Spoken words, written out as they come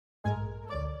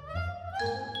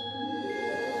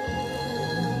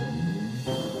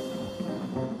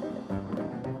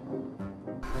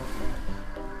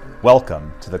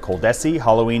Welcome to the ColDesi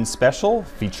Halloween special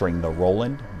featuring the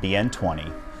Roland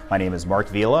BN-20. My name is Mark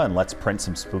Vila and let's print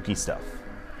some spooky stuff.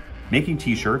 Making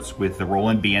t-shirts with the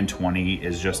Roland BN-20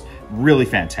 is just really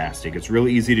fantastic. It's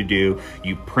really easy to do.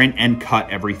 You print and cut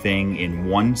everything in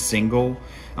one single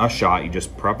shot. You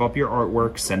just prep up your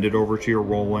artwork, send it over to your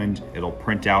Roland. It'll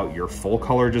print out your full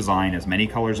color design, as many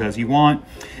colors as you want,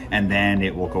 and then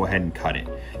it will go ahead and cut it.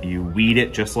 You weed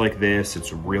it just like this.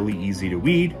 It's really easy to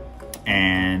weed.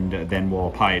 And then we'll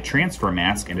apply a transfer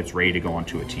mask and it's ready to go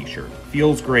onto a t-shirt.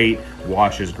 Feels great,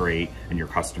 washes great, and your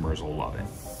customers will love it.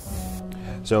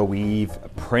 So we've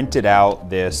printed out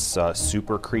this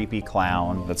super creepy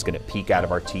clown that's gonna peek out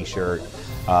of our t-shirt.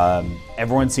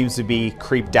 Everyone seems to be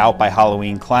creeped out by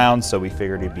Halloween clowns, so we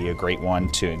figured it'd be a great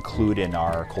one to include in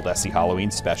our ColDesi Halloween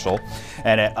special.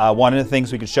 And one of the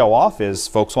things we could show off is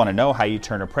folks wanna know how you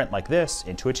turn a print like this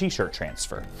into a t-shirt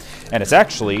transfer. And it's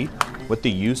actually with the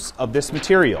use of this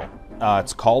material.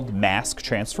 It's called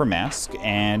transfer mask,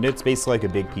 and it's basically like a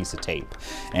big piece of tape.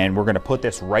 And we're gonna put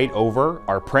this right over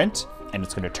our print, and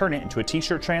it's gonna turn it into a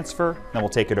t-shirt transfer. Then we'll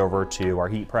take it over to our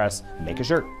heat press and make a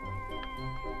shirt.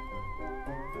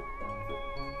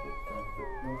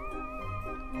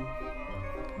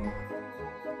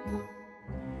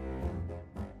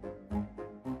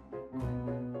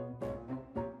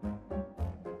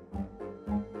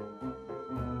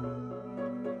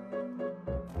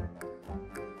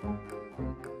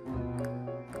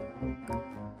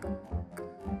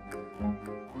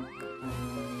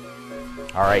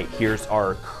 All right, here's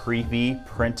our creepy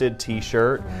printed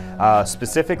t-shirt.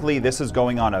 Specifically, this is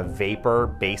going on a Vapor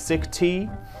basic tee.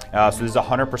 So this is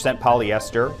 100%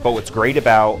 polyester, but what's great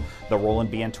about the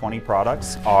Roland BN-20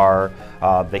 products are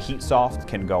the heat soft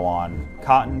can go on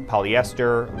cotton,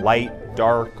 polyester, light,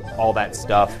 dark, all that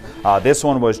stuff. This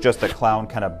one was just a clown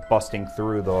kind of busting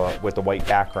through with the white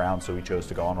background, so we chose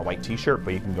to go on a white t-shirt,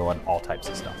 but you can go on all types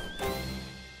of stuff.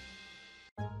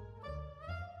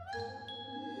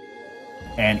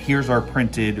 And here's our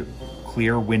printed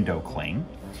clear window cling.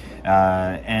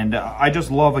 And I just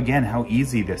love, again, how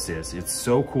easy this is. It's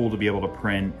so cool to be able to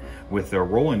print with a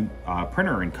Roland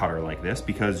printer and cutter like this,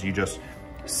 because you just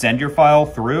send your file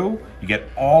through, you get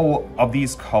all of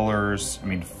these colors. I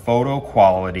mean, photo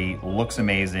quality, looks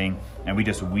amazing, and we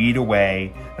just weed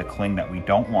away the cling that we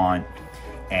don't want,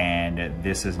 and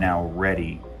this is now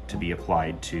ready to be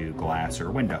applied to glass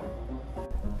or window.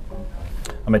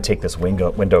 I'm gonna take this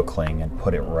window cling and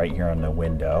put it right here on the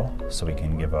window so we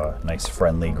can give a nice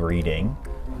friendly greeting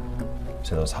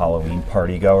to those Halloween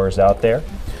party goers out there.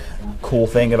 Cool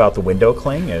thing about the window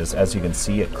cling is, as you can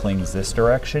see, it clings this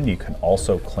direction. You can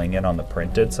also cling it on the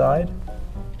printed side.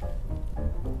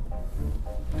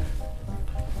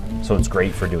 So it's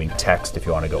great for doing text if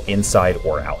you want to go inside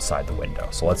or outside the window.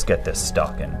 So let's get this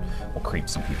stuck and we'll creep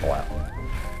some people out.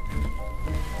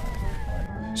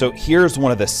 So here's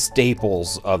one of the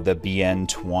staples of the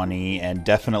BN-20, and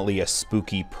definitely a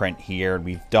spooky print here.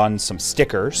 We've done some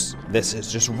stickers. This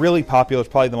is just really popular. It's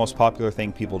probably the most popular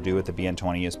thing people do with the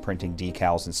BN-20 is printing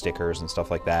decals and stickers and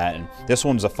stuff like that. And this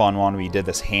one's a fun one. We did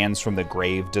this hands from the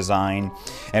grave design,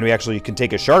 and we actually can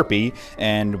take a Sharpie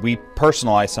and we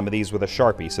personalize some of these with a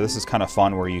Sharpie. So this is kind of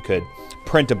fun where you could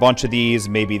print a bunch of these.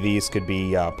 Maybe these could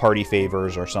be party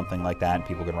favors or something like that, and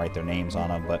people can write their names on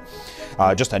them.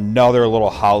 But just another little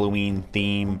Halloween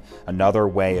theme. Another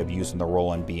way of using the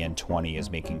Roland BN-20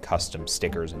 is making custom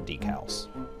stickers and decals.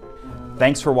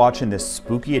 Thanks for watching this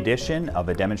spooky edition of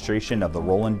a demonstration of the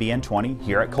Roland BN-20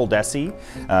 here at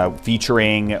ColDesi,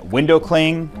 featuring window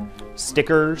cling,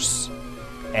 stickers,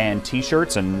 and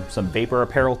t-shirts, and some Vapor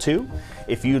Apparel too.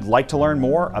 If you'd like to learn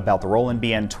more about the Roland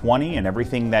BN-20 and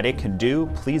everything that it can do,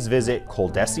 please visit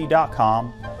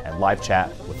coldesi.com and live chat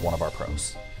with one of our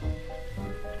pros.